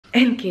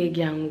NK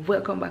gang,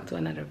 welcome back to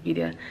another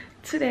video.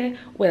 Today,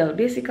 well,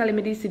 basically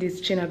me see this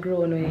China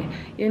grown way.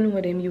 You know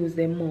them use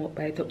them more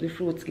bite up the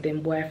fruits give them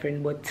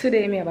boyfriend, but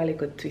today me have a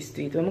little twist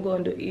to it. What I'm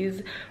going to do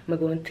is I'm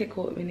going to take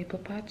out my nipple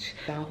patch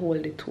and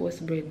hold the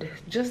toast bread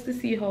just to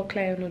see how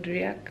Clive would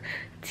react.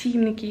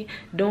 Team Nikki,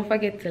 don't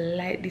forget to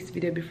like this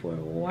video before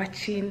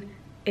watching.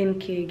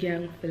 NK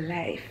gang for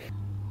life.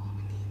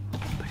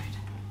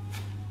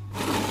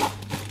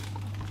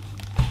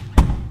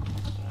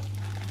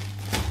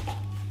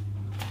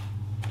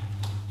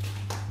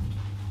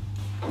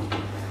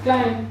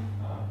 Klein,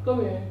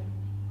 come here.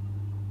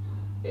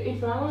 Eet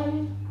verhaal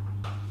niet.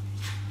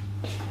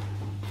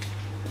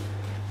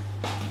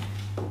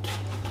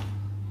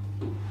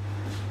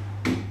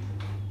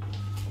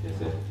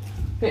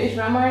 Eet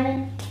verhaal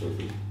niet.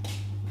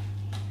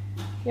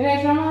 Je eet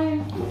verhaal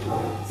niet.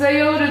 So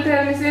you would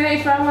tell me, say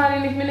eet verhaal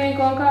niet, ik wil een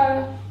kon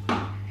kalen.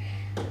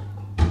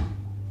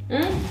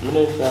 I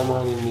eet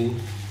verhaal niet.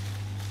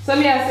 So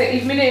me I say,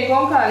 if me een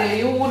kon kalen,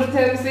 you would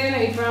tell me,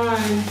 say eet verhaal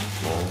niet.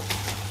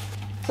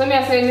 So me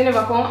I say, me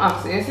never come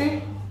ask, you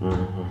see?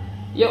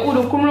 You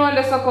would come around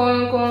this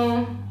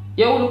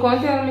you would come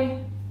tell me.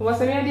 What's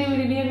the idea with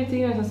the baby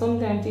thing? And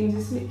sometimes things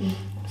is slip me.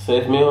 So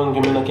if me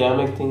hungry, me can't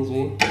make things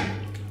with.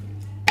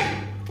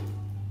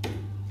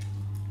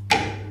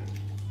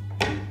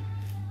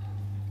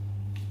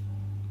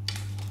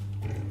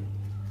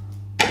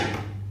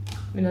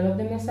 Me no love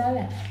them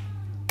masala.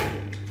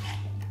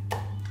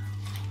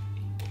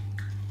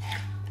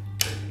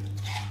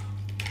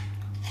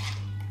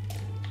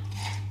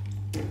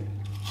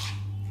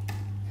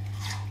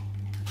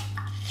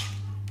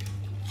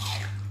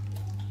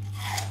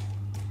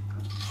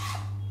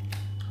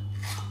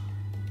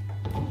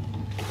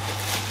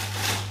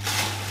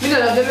 Me no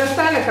love them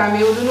masala because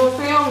me would know so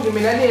hungry.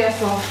 Me not there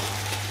so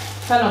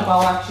stand up and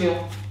watch you.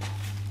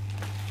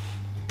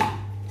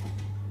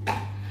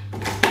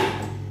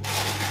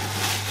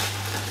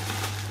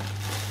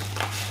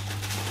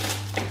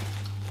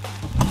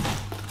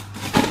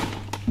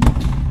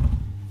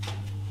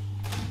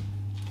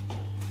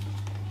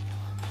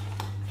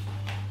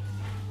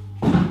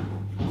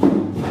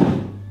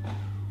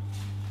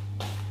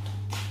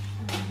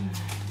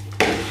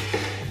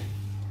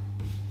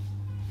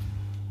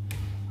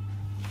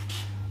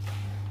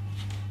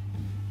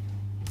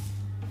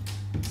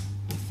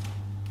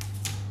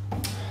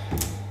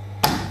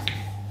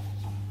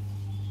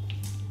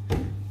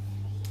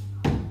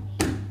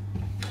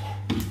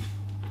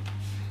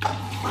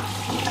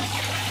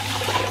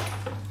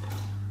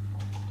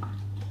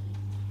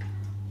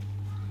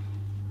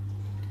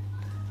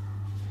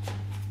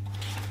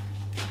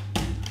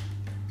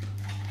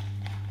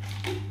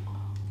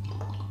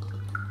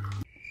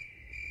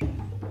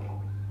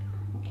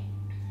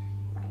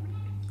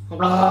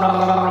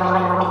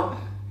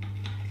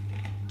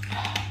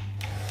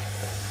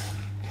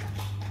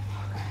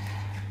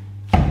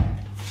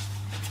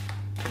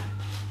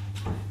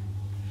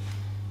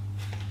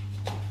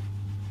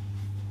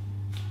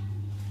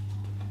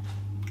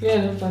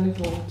 Yeah, look on the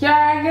phone.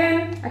 Care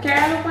again? I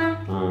can't look on?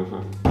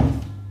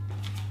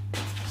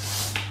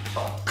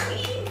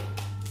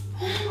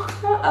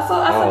 I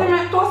saw them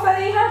at toast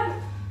that he had.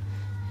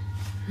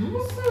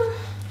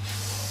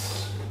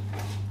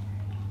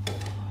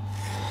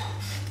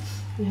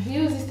 If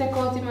you use this take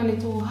out him and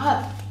it's too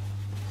hot.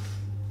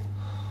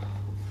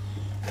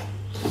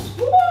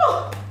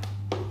 Whoa!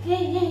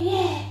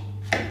 Yeah.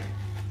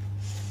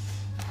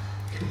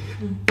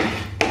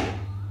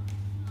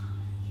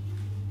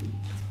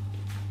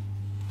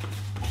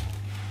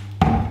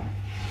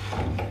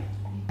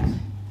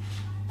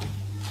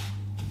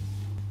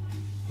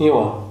 You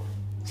what?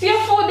 See your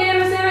food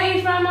there and say I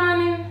eat from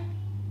morning.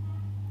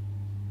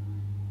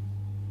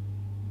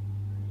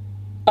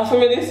 After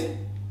me this?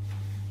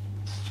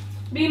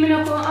 Be me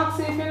not gonna ask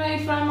you if you not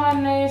eat from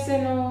morning and you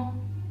say no.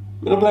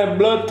 Me look like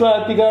blood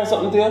clot pig or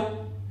something to you?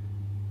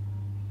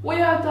 What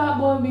you talk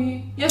about,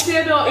 B? You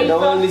say you don't eat I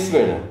don't want from... this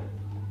burner.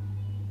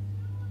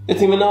 You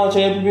think me now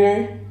try to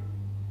prepare?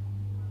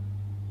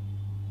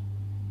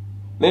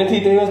 Then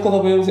teeth you just cut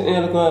up and sitting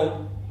in the car.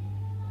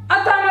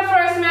 I thought my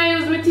first me I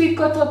use my teeth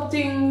cut up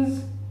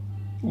things.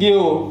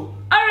 Yo.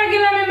 I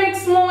regular me make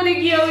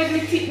smoothie gear with my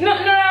teeth.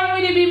 Nothing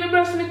wrong with it, be me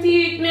brush my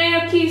teeth, me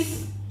and you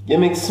kiss. You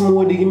make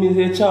smoothie, give me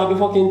the choppy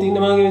fucking thing, the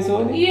man give me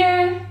smoothie?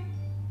 Yeah.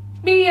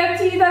 Be your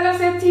teeth, I just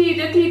say teeth,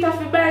 your teeth have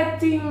to bite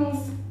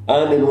things.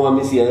 And then want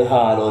me see a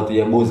hard out of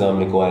your bosom,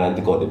 me go and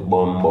take out the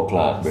bumbo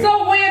clot bread.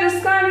 So where you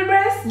scan my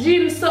breast?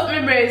 Jim suck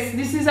my breast.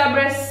 This is a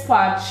breast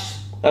patch.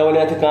 And when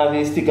I take off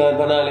the stick and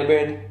banana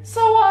bread?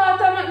 So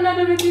what? I'm not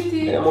doing it.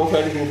 Yeah, I'm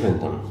afraid of different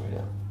things,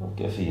 brother.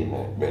 Okay, feeling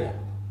like, brother.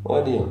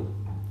 What do you?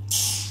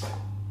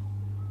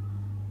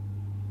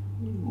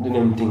 Do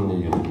them thing to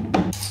you.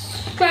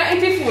 Can eat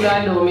the food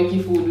and don't make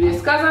your food waste.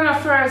 Because I'm the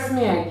first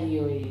me I give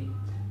you it.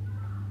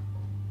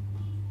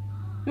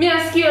 Me a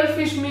scale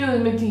fish, me use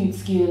my teeth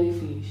scale the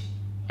fish.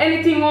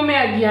 Anything what me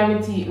I give my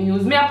teeth me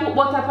use. Me I put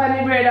butter on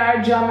the bread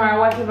or jam or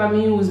whatever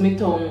me use my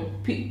tongue.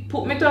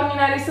 Put my tongue in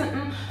a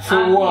something.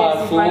 For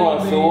what?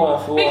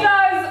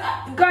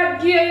 Because God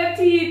give your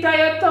teeth or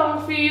your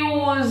tongue for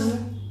use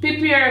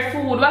prepare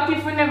food. What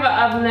if we never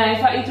have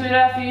knife? I eat we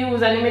have to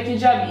use and it make your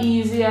job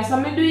easier. So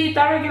me do it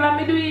regular,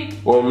 me do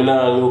it. Well, me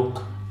not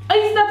look.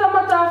 It's not a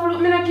matter of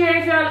look, me not care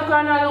if you look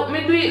or not look.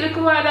 Me do it look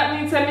why that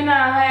means that me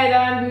not hide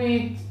and do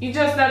it. It's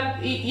just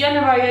that you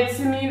never yet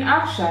see me in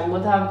action,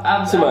 but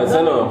I've See man,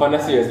 so no, on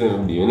a serious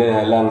level, you know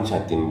a long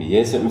chatting be.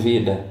 You something for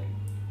you that.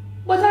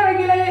 But a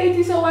regular you eat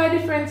is so why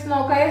difference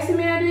now, can you see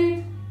me I do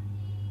it?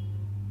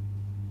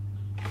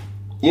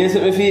 You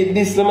something for you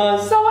this man?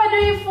 So why do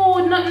you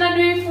food, not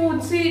do you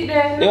food, see it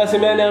then. You see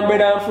me and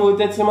bread and fruit,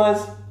 that's man?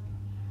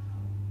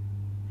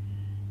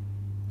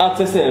 Ask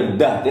yourself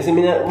that. You see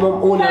me and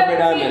own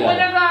bread and milk. When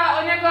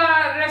you go to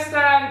a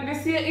restaurant, they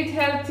say eat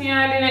healthy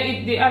and then you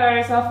eat the other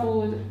rest of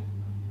food.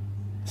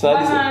 So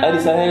this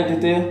a healthy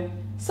to you?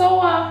 So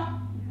what?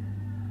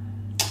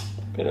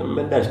 But I'm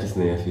dash this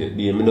in your face. I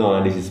don't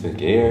want to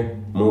disrespect you here.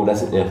 Move that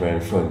sitting there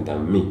in front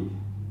of me.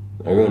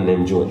 I run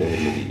them joke there with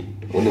me.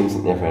 When them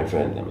sitting there in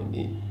front of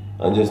me.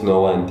 And just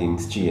know one thing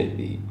straight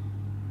be.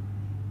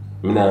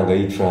 I'm not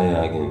going to eat fry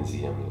again,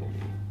 see you.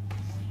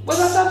 But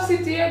a top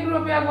city, you grew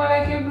up, you go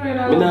like you grew in a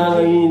I'm not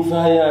going to eat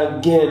fry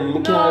again. I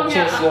can't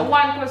trust you.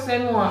 One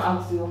question more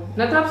ask you.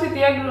 The top city,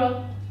 you grew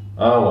up.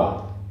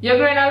 What? You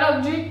grew in a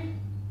luxury?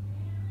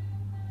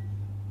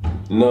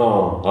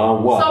 No,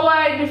 what? So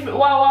why different?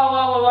 What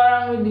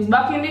wrong with this?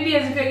 Back in the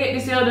days, if you get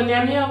this, you don't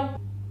hear me up.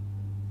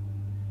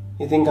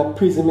 You think a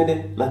prison me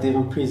there? Not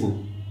even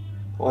prison.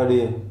 What do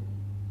you?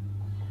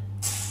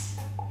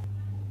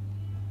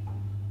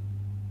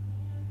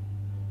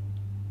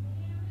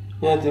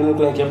 Yeah, you look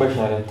like you brush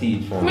out your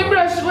teeth from. Me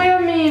brush, what you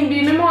mean,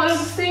 B? Me more look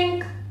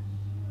stink.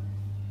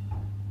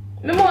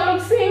 Me more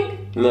look stink.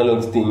 You don't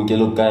look stink, you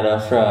look kind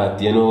of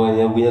frothy. You know when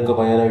you wake up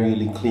and you're not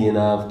really clean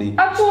off the...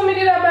 I told me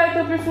did I bite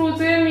up your fruit,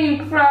 so you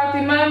mean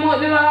frothy. My mouth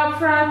never have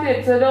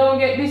frothy, so don't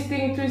get this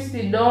thing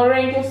twisted. Don't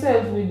rank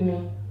yourself with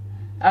me.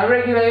 A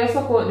regular, you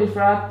suck out the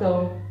frat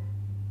tongue.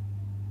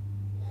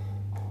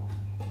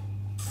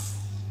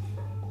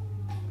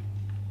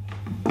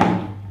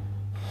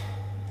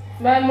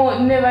 My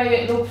mouth never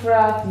yet look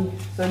frothy,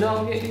 so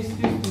don't get this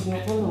twisted,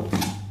 Nipple.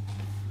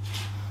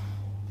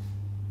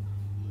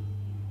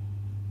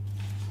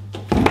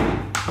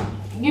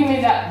 Give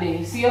me that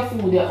day. See your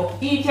food there.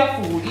 Eat your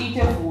food, eat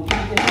your food,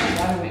 eat your food.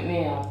 Don't make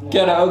me up.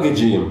 Can I go get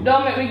dream?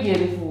 Don't make me give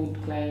the food,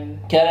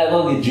 client. Can I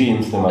go get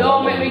dreams?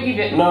 Don't make me give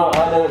it. No,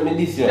 I don't make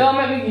this yet. Don't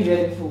make me give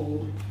you the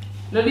food.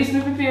 No, this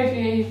me prepare for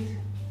you eat.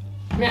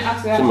 Me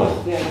ask you. Come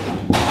on.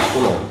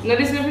 Come on. No,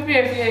 this me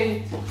prepare for you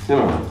eat.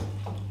 Come on.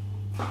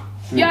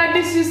 Yeah,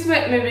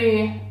 disrespect me,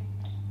 baby.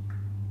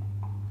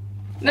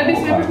 No, this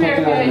me prepare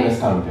for you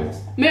eat.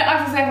 Me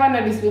ask you if I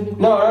know this me prepare.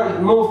 No,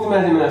 move to me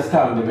in a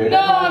scam, baby.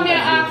 No, me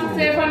ask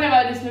you if I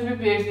never this me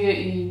prepare for you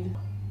eat.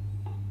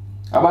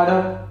 About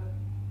that?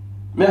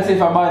 Me ask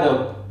if I bad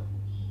up.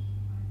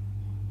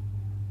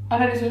 I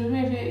know this me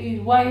prepare for you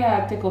eat. Why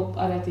you take up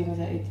other things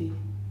that you eat?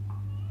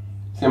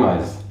 Same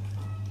as,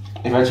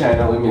 if I try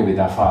that with me with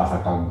a fast,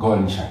 like a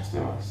gunshot,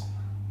 same as.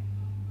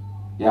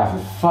 You have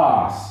to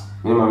fast.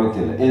 Remember me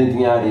tell you,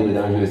 anything you do with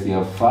them, you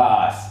say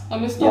fast.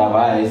 You have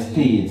high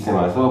speed, same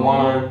as. So,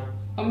 man.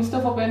 I'm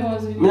stuff up in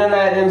nose with you. Me don't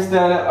like them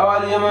style, like, how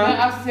are you, man? I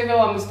ask you if you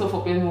want me stuff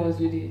up in nose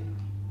with you. You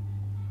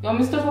want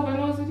me stuff up in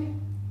nose with you?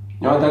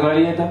 You want to go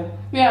later?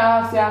 Me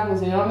ask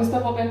you, you want me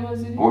stuff up in nose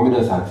with you? What me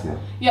just ask you?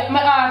 Yeah,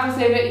 I ask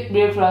you if you eat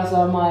breakfast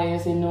or my, you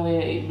say no,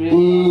 you eat breakfast.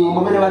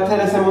 But me never tell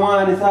you some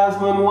want this, ask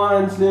me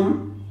want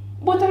slim.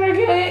 But I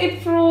regular you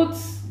eat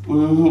fruits.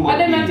 What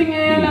them I think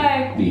you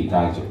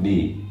like?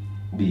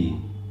 B.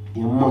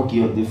 You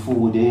monkey up the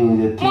food, you use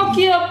your teeth.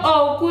 Monkey up,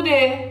 oh, could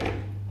they?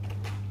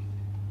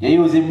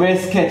 You use the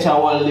breast catcher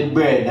while the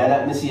bread.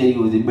 That me see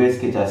you use the breast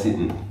catcher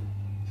sitting.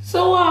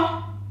 So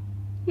what?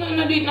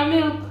 No eat no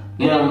milk.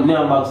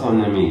 Never box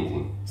on the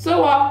meeting.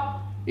 So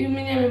what? You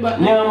mean me back?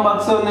 Never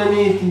box on the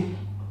meeting.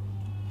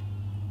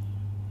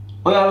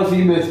 What you have to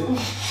feel best?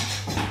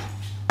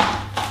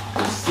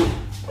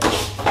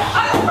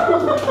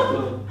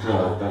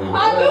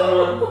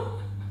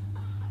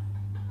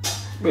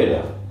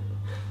 Brother.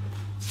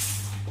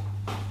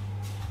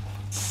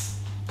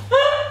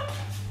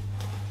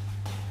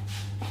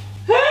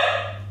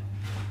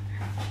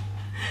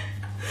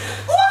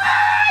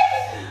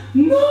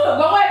 No,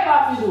 go wipe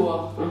off the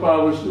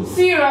door.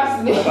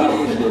 Seriously. I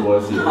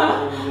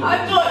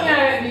don't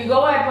know. Go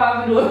wipe off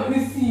the door.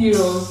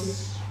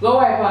 Serious. Go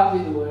wipe off the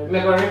door.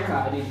 Make a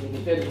record it.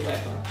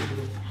 Wipe off the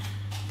door.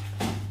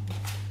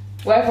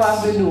 Wipe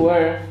off the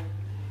door.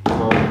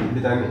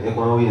 You better make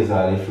one waste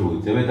all the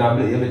fruits. You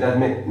better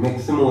make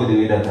some more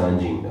with that and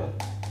drink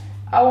that.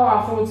 I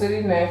want fruits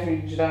in my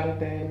fridge. Don't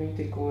tell me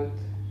take out.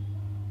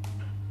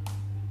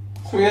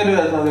 So you do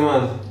that as a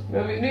man?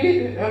 Let me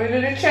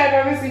do the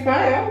channel and see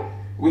my.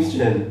 Which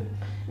channel?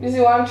 This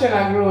is one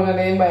channel grown and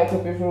then buy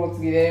couple fruits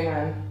give them,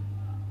 man.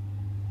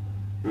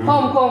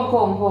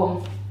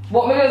 Come.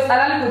 But me just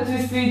add a little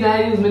twist to it and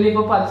I use my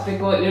nipple pad to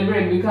take out the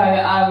bread because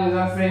you always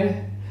a friend.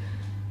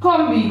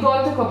 Come B,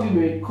 come take up your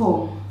bread,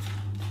 come.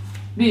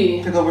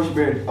 B. Take up which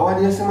bread? How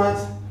do you say, man?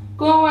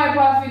 Go wipe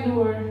off the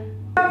door.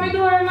 off the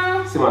door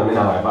now. See man, me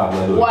now wipe off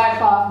my door.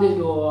 Wipe off the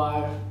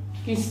door.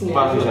 Kiss me.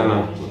 Pass it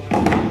now.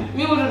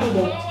 Me would do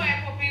that.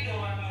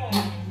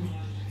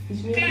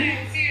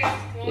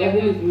 Yeah,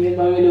 believe me, if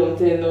I don't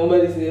tell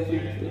nobody say a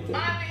flip.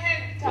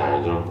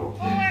 Yeah, jump up.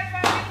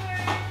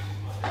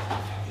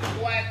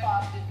 Wipe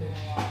off the door.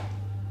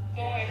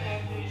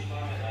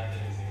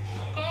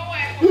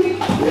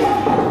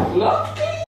 Look.